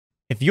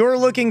If you're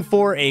looking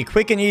for a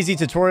quick and easy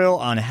tutorial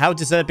on how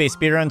to set up a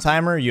speedrun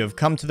timer, you have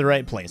come to the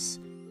right place.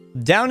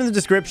 Down in the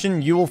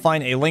description, you will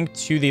find a link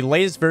to the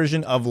latest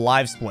version of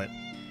LiveSplit.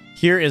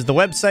 Here is the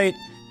website,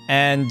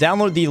 and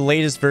download the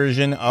latest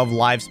version of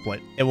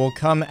LiveSplit. It will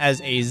come as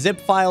a zip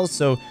file,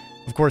 so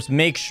of course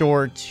make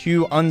sure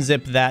to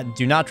unzip that.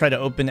 Do not try to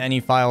open any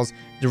files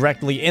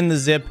directly in the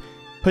zip.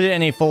 Put it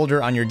in a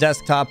folder on your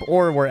desktop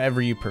or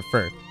wherever you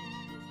prefer.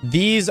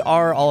 These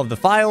are all of the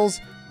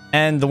files.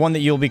 And the one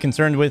that you'll be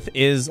concerned with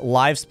is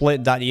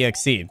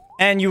livesplit.exe.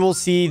 And you will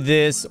see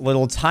this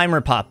little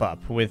timer pop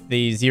up with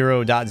the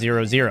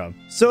 0.00.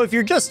 So if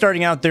you're just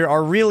starting out, there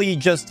are really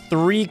just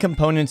 3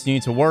 components you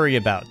need to worry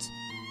about: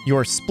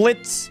 your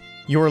splits,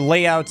 your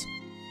layout,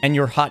 and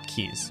your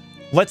hotkeys.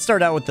 Let's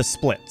start out with the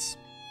splits.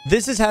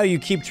 This is how you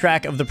keep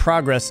track of the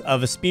progress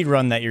of a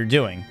speedrun that you're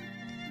doing.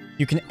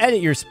 You can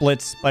edit your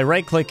splits by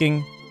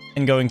right-clicking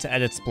and going to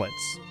Edit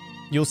Splits.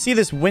 You'll see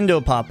this window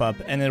pop up,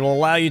 and it will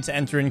allow you to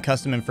enter in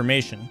custom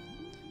information.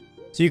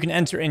 So you can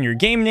enter in your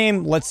game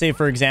name, let's say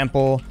for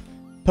example,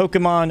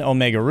 Pokemon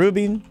Omega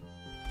Ruby,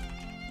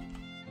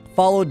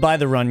 followed by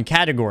the run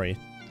category,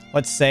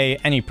 let's say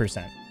any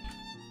percent.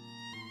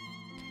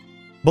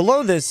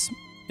 Below this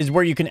is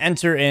where you can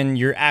enter in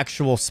your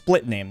actual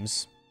split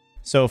names.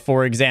 So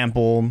for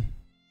example,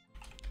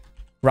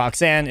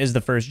 Roxanne is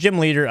the first gym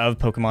leader of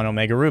Pokemon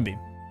Omega Ruby.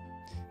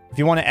 If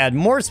you want to add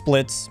more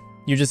splits,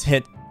 you just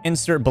hit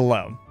Insert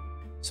below.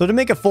 So to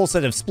make a full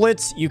set of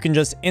splits, you can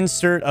just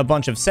insert a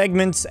bunch of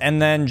segments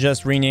and then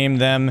just rename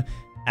them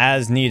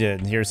as needed.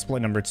 Here's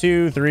split number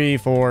 2, 3,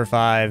 4,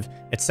 5,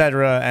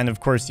 etc. And of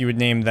course, you would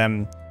name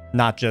them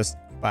not just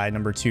by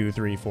number 2,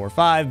 3, 4,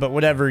 5, but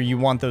whatever you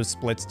want those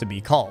splits to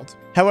be called.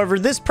 However,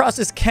 this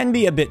process can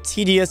be a bit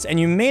tedious, and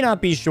you may not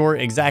be sure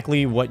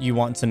exactly what you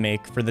want to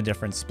make for the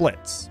different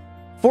splits.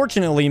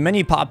 Fortunately,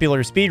 many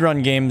popular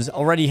speedrun games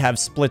already have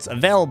splits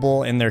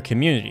available in their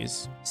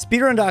communities.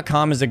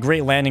 Speedrun.com is a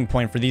great landing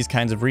point for these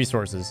kinds of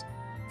resources.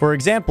 For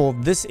example,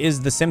 this is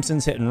The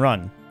Simpsons Hit and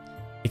Run.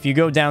 If you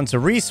go down to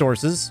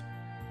Resources,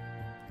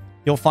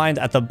 you'll find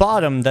at the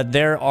bottom that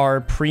there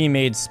are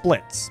pre-made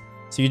splits.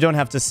 So you don't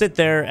have to sit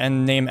there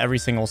and name every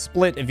single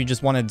split if you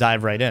just want to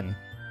dive right in.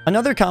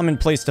 Another common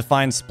place to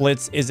find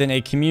splits is in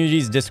a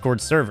community's Discord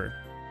server.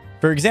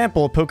 For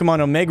example, Pokemon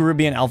Omega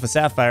Ruby and Alpha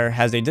Sapphire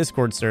has a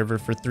Discord server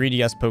for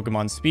 3DS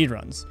Pokemon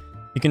speedruns.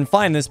 You can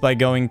find this by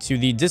going to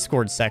the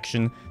Discord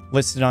section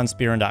listed on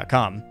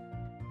speedrun.com.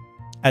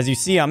 As you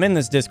see, I'm in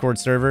this Discord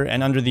server,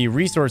 and under the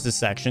Resources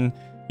section,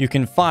 you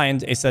can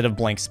find a set of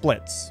blank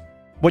splits.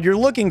 What you're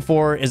looking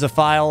for is a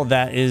file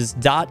that is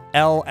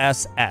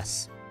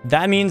 .lss.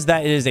 That means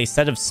that it is a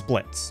set of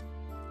splits.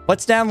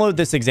 Let's download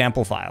this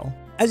example file.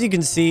 As you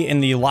can see in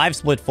the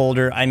LiveSplit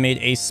folder, I made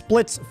a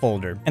splits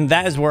folder, and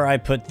that is where I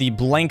put the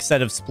blank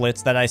set of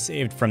splits that I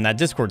saved from that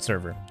Discord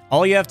server.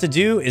 All you have to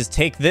do is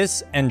take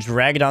this and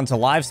drag it onto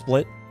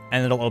LiveSplit,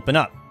 and it'll open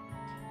up.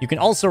 You can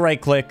also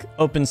right-click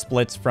Open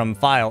Splits from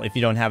File if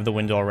you don't have the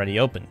window already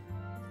open.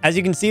 As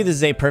you can see, this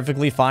is a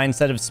perfectly fine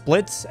set of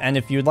splits, and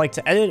if you'd like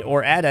to edit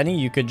or add any,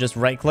 you could just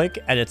right-click,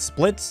 Edit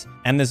Splits,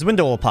 and this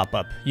window will pop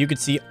up. You could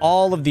see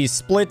all of these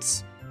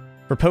splits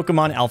for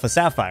Pokemon Alpha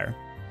Sapphire.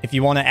 If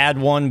you want to add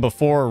one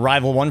before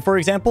Rival 1, for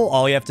example,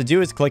 all you have to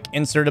do is click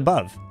Insert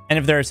above. And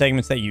if there are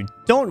segments that you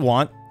don't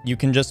want, you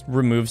can just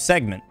remove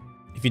segment.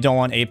 If you don't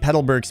want a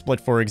Petalburg split,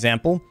 for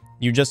example,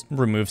 you just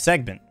remove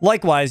segment.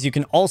 Likewise, you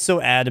can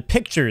also add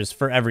pictures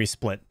for every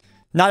split.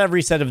 Not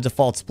every set of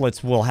default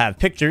splits will have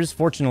pictures.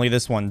 Fortunately,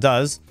 this one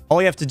does.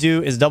 All you have to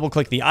do is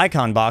double-click the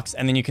icon box,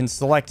 and then you can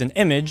select an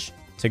image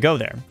to go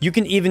there. You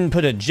can even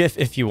put a GIF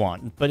if you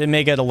want, but it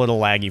may get a little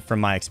laggy from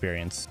my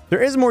experience.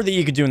 There is more that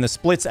you could do in the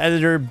splits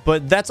editor,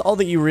 but that's all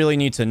that you really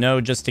need to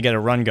know just to get a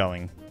run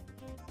going.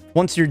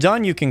 Once you're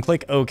done, you can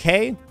click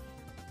OK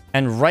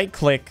and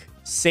right-click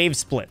Save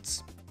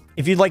Splits.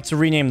 If you'd like to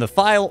rename the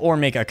file or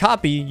make a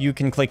copy, you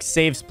can click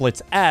Save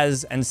Splits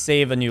As and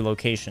save a new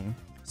location.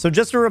 So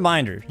just a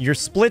reminder, your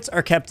splits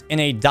are kept in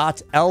a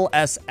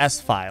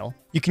 .lss file.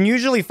 You can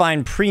usually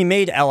find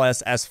pre-made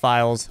LSS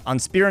files on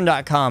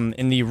speedrun.com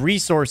in the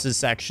resources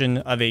section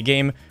of a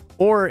game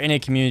or in a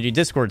community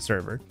Discord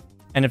server.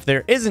 And if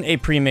there isn't a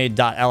pre-made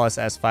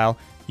 .lss file,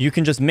 you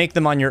can just make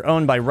them on your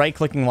own by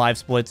right-clicking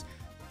LiveSplits,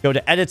 go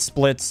to Edit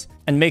Splits,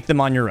 and make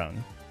them on your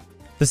own.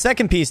 The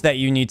second piece that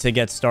you need to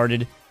get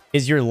started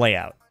is your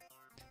layout.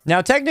 Now,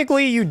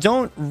 technically, you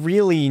don't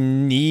really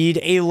need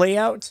a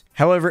layout.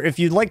 However, if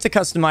you'd like to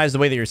customize the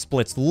way that your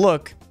splits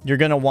look, you're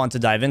going to want to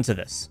dive into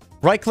this.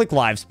 Right-click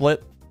LiveSplit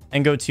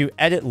and go to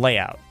Edit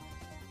Layout.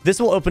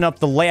 This will open up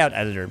the layout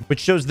editor, which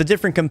shows the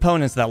different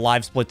components that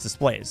LiveSplit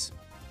displays.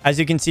 As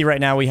you can see right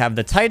now, we have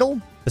the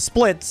title, the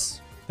splits,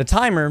 the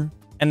timer,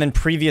 and then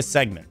previous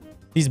segment.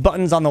 These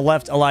buttons on the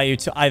left allow you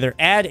to either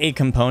add a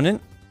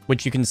component,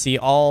 which you can see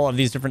all of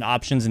these different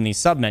options in these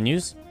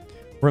submenus,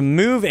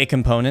 remove a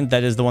component,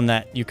 that is the one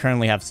that you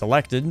currently have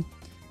selected,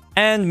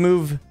 and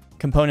move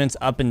components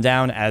up and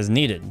down as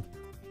needed.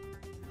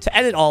 To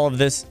edit all of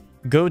this,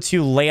 go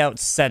to Layout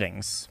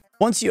Settings.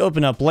 Once you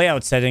open up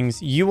layout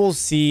settings, you will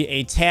see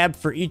a tab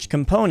for each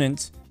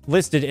component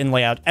listed in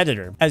Layout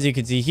Editor. As you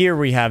can see here,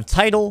 we have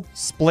title,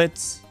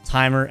 splits,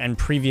 timer, and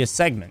previous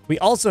segment. We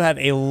also have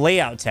a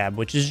layout tab,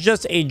 which is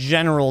just a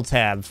general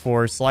tab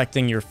for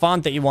selecting your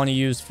font that you want to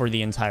use for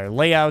the entire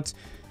layout,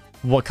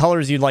 what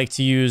colors you'd like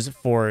to use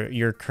for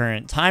your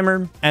current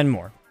timer, and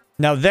more.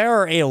 Now, there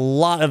are a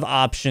lot of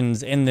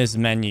options in this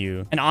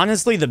menu, and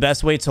honestly, the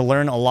best way to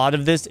learn a lot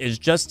of this is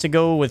just to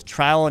go with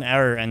trial and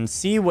error and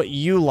see what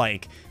you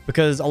like,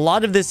 because a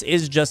lot of this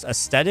is just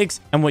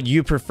aesthetics and what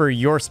you prefer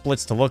your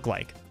splits to look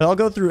like. But I'll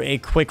go through a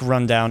quick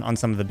rundown on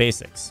some of the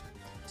basics.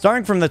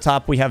 Starting from the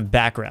top, we have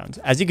background.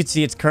 As you can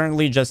see, it's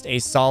currently just a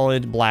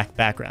solid black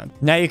background.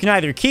 Now, you can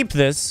either keep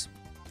this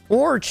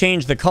or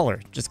change the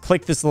color. Just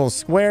click this little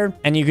square,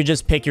 and you could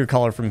just pick your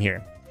color from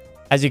here.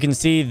 As you can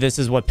see, this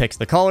is what picks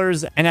the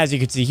colors, and as you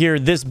can see here,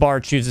 this bar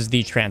chooses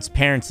the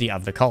transparency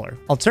of the color.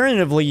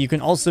 Alternatively, you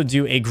can also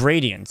do a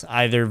gradient,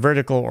 either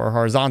vertical or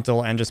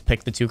horizontal, and just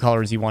pick the two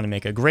colors you want to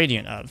make a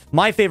gradient of.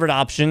 My favorite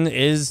option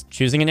is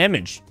choosing an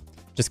image.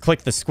 Just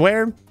click the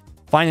square,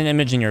 find an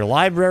image in your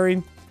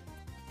library,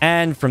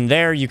 and from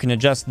there, you can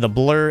adjust the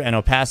blur and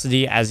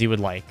opacity as you would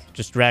like.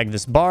 Just drag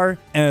this bar,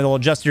 and it'll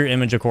adjust your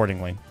image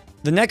accordingly.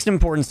 The next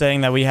important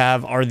setting that we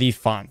have are the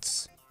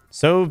fonts.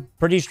 So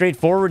pretty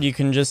straightforward. You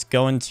can just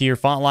go into your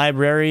font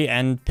library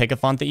and pick a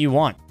font that you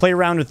want. Play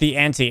around with the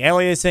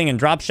anti-aliasing and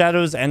drop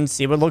shadows and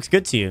see what looks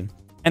good to you.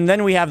 And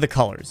then we have the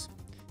colors.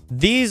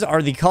 These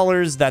are the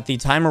colors that the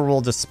timer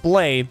will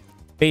display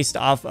based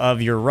off of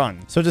your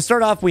run. So to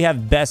start off, we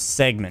have best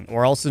segment,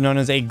 or also known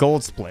as a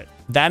gold split.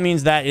 That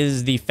means that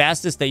is the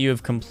fastest that you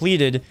have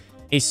completed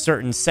a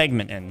certain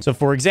segment in. So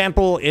for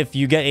example, if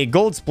you get a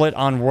gold split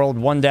on World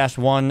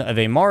 1-1 of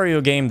a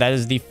Mario game, that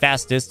is the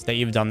fastest that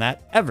you've done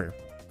that ever.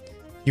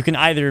 You can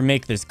either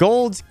make this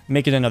gold,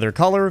 make it another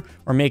color,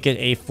 or make it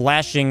a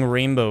flashing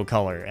rainbow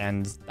color.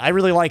 And I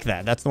really like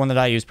that. That's the one that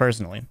I use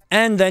personally.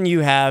 And then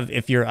you have,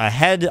 if you're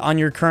ahead on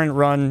your current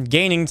run,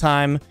 gaining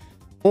time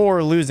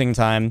or losing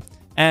time.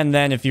 And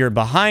then if you're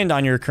behind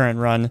on your current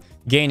run,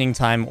 gaining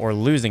time or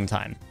losing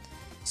time.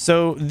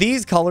 So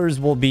these colors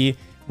will be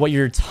what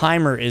your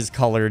timer is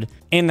colored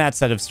in that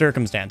set of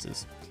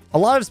circumstances. A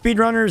lot of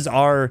speedrunners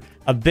are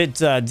a bit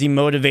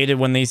demotivated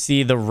when they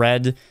see the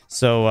red.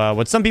 So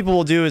what some people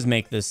will do is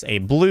make this a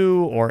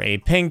blue or a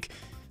pink.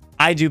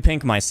 I do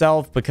pink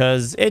myself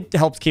because it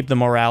helps keep the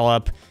morale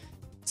up.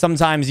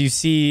 Sometimes you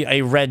see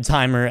a red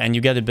timer and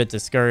you get a bit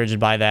discouraged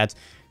by that,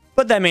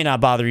 but that may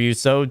not bother you,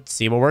 so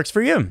see what works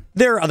for you.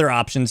 There are other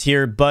options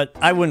here, but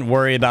I wouldn't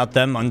worry about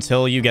them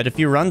until you get a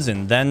few runs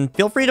in. Then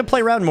feel free to play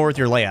around more with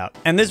your layout.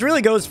 And this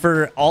really goes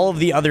for all of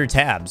the other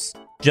tabs.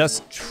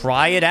 Just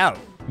try it out.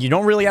 You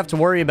don't really have to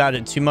worry about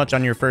it too much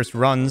on your first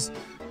runs,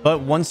 but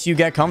once you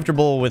get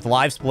comfortable with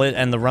LiveSplit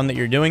and the run that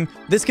you're doing,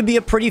 this could be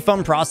a pretty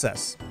fun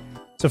process.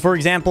 So for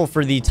example,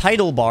 for the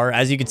title bar,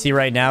 as you can see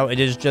right now, it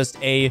is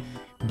just a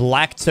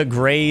black to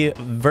gray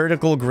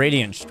vertical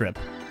gradient strip.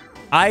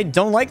 I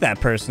don't like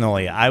that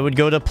personally. I would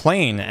go to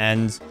plain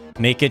and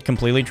make it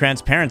completely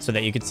transparent so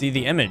that you could see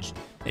the image.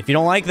 If you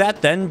don't like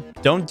that, then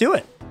don't do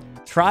it.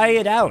 Try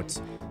it out.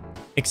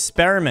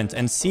 Experiment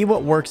and see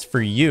what works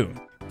for you.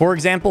 For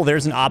example,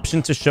 there's an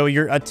option to show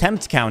your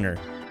attempt counter.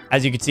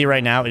 As you can see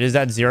right now, it is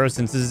at 0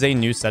 since this is a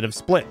new set of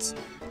splits.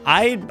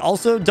 I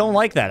also don't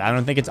like that. I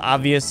don't think it's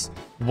obvious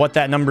what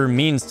that number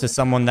means to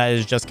someone that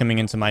is just coming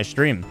into my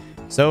stream.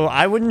 So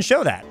I wouldn't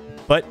show that,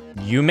 but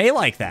you may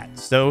like that.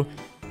 So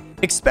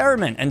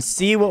experiment and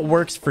see what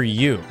works for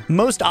you.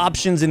 Most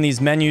options in these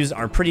menus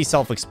are pretty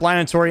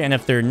self-explanatory, and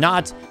if they're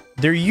not,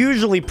 they're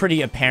usually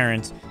pretty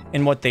apparent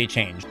in what they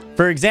changed.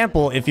 For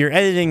example, if you're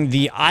editing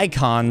the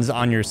icons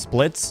on your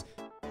splits,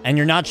 and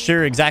you're not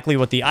sure exactly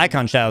what the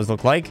icon shadows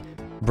look like,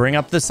 bring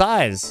up the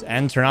size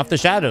and turn off the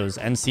shadows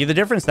and see the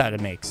difference that it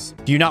makes.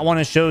 Do you not want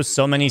to show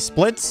so many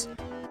splits?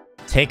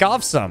 Take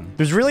off some.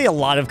 There's really a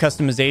lot of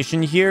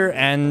customization here,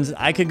 and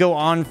I could go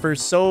on for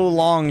so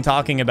long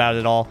talking about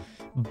it all,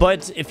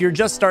 but if you're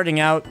just starting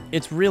out,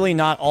 it's really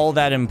not all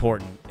that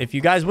important. If you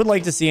guys would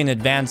like to see an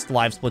advanced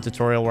LiveSplit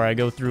tutorial where I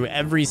go through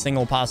every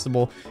single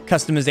possible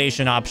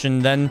customization option,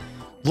 then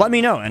let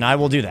me know and I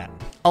will do that.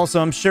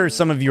 Also, I'm sure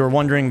some of you are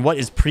wondering, what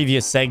is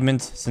previous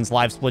segment, since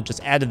LiveSplit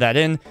just added that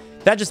in.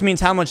 That just means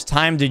how much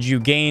time did you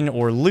gain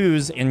or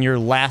lose in your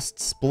last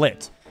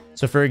split.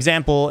 So for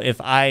example,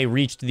 if I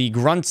reached the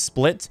grunt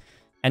split,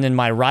 and in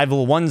my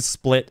rival 1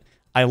 split,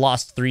 I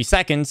lost 3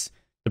 seconds,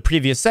 the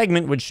previous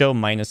segment would show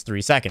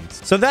 -3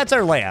 seconds. So that's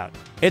our layout.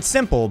 It's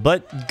simple,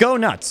 but go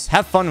nuts.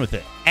 Have fun with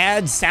it.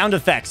 Add sound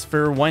effects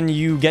for when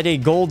you get a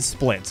gold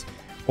split.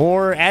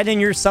 Or add in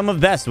your sum of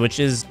best, which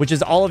is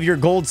all of your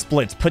gold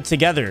splits put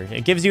together.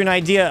 It gives you an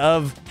idea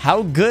of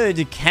how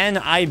good can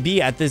I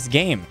be at this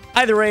game.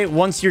 Either way,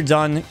 once you're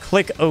done,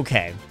 click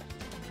OK.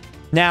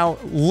 Now,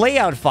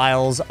 layout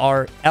files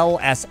are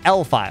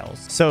LSL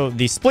files. So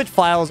the split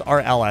files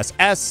are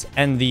LSS,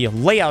 and the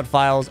layout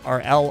files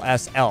are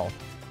LSL.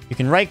 You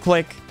can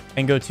right-click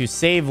and go to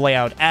Save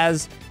Layout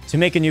As to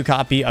make a new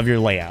copy of your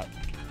layout.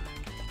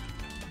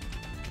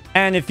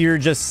 And if you're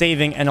just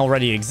saving an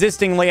already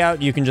existing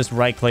layout, you can just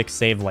right-click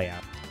Save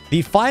Layout.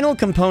 The final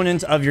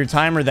component of your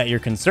timer that you're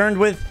concerned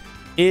with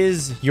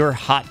is your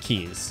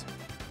hotkeys.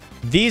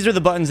 These are the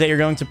buttons that you're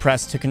going to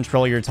press to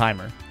control your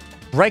timer.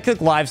 Right-click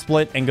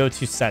LiveSplit and go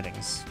to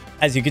Settings.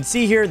 As you can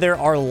see here, there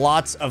are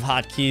lots of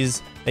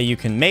hotkeys that you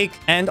can make,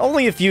 and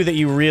only a few that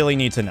you really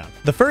need to know.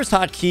 The first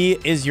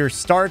hotkey is your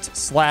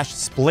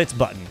Start/Split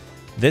button.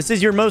 This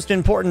is your most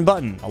important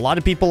button. A lot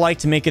of people like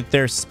to make it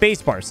their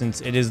spacebar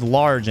since it is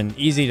large and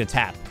easy to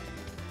tap.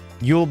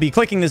 You'll be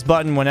clicking this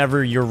button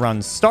whenever your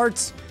run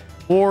starts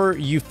or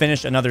you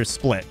finish another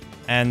split,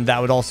 and that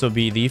would also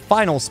be the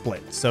final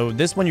split. So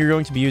this one you're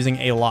going to be using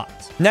a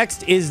lot.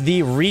 Next is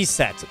the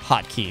Reset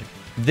hotkey.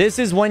 This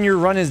is when your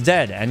run is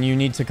dead and you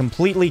need to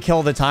completely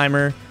kill the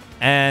timer,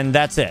 and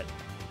that's it.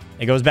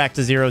 It goes back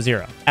to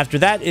 0-0. After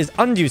that is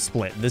Undo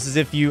Split. This is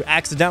if you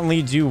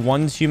accidentally do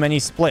one too many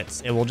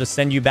splits. It will just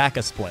send you back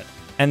a split.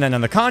 And then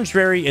on the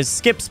contrary is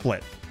Skip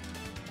Split.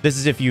 This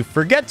is if you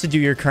forget to do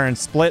your current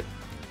split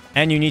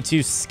and you need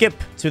to skip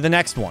to the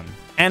next one.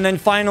 And then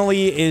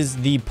finally is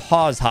the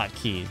Pause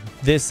hotkey.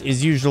 This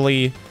is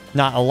usually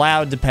not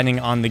allowed depending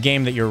on the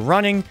game that you're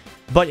running,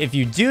 but if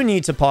you do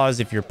need to pause,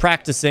 if you're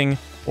practicing,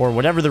 or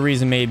whatever the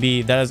reason may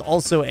be, that is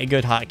also a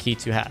good hotkey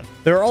to have.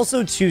 There are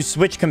also 2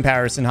 switch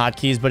comparison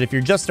hotkeys, but if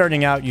you're just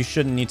starting out, you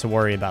shouldn't need to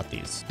worry about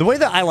these. The way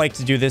that I like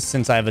to do this,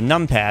 since I have a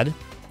numpad,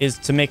 is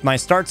to make my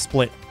start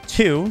split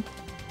 2,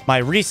 my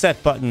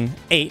reset button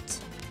 8,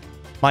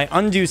 my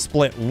undo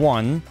split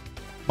 1,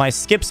 my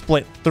skip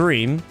split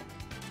 3,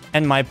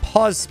 and my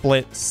pause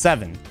split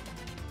 7.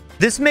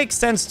 This makes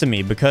sense to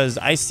me because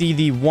I see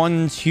the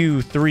 1,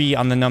 2, 3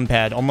 on the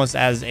numpad almost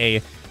as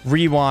a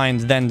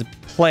rewind, then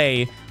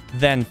play,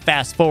 then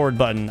fast forward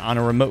button on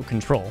a remote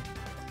control.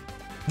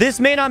 This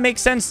may not make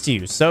sense to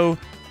you, so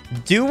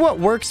do what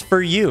works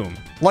for you.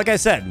 Like I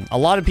said, a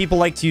lot of people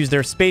like to use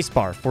their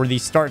spacebar for the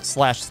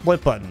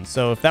Start/Split button,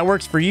 so if that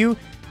works for you,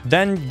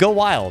 then go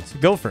wild,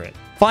 go for it.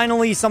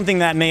 Finally, something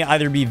that may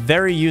either be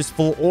very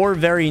useful or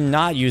very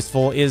not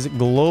useful is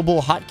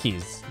global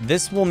hotkeys.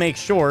 This will make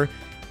sure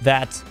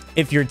that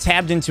if you're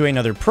tabbed into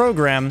another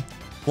program,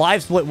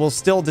 LiveSplit will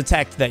still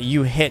detect that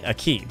you hit a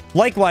key.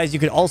 Likewise, you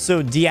could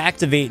also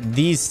deactivate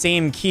these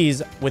same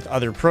keys with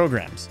other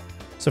programs.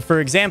 So for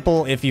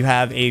example, if you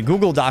have a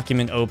Google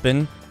document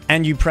open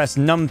and you press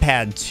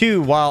numpad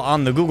 2 while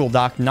on the Google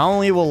Doc, not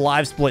only will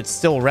LiveSplit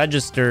still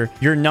register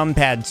your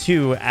numpad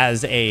 2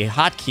 as a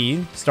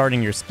hotkey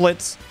starting your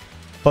splits,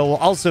 but will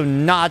also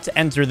not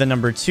enter the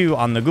number 2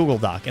 on the Google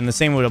Doc, and the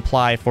same would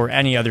apply for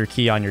any other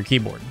key on your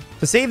keyboard.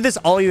 To save this,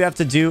 all you have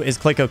to do is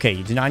click OK.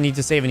 You do not need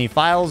to save any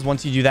files.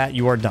 Once you do that,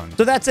 you are done.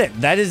 So that's it.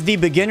 That is the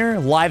beginner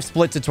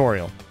LiveSplit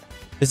tutorial.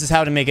 This is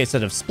how to make a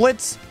set of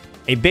splits,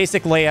 a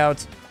basic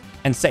layout,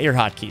 and set your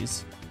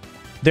hotkeys.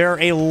 There are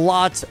a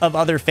lot of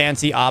other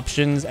fancy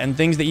options and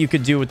things that you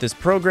could do with this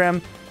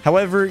program.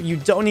 However, you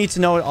don't need to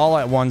know it all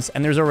at once,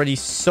 and there's already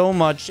so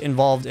much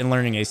involved in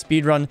learning a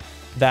speedrun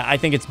that I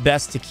think it's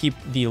best to keep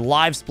the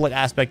LiveSplit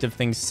aspect of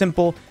things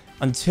simple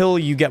until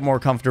you get more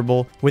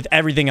comfortable with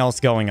everything else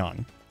going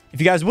on. If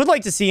you guys would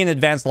like to see an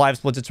advanced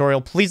LiveSplit tutorial,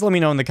 please let me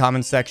know in the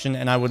comments section,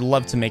 and I would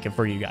love to make it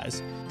for you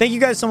guys. Thank you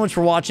guys so much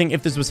for watching.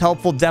 If this was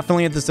helpful,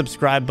 definitely hit the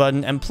subscribe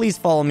button, and please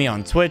follow me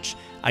on Twitch.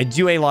 I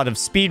do a lot of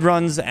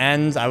speedruns,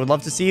 and I would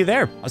love to see you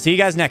there. I'll see you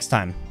guys next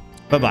time.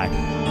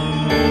 Bye-bye.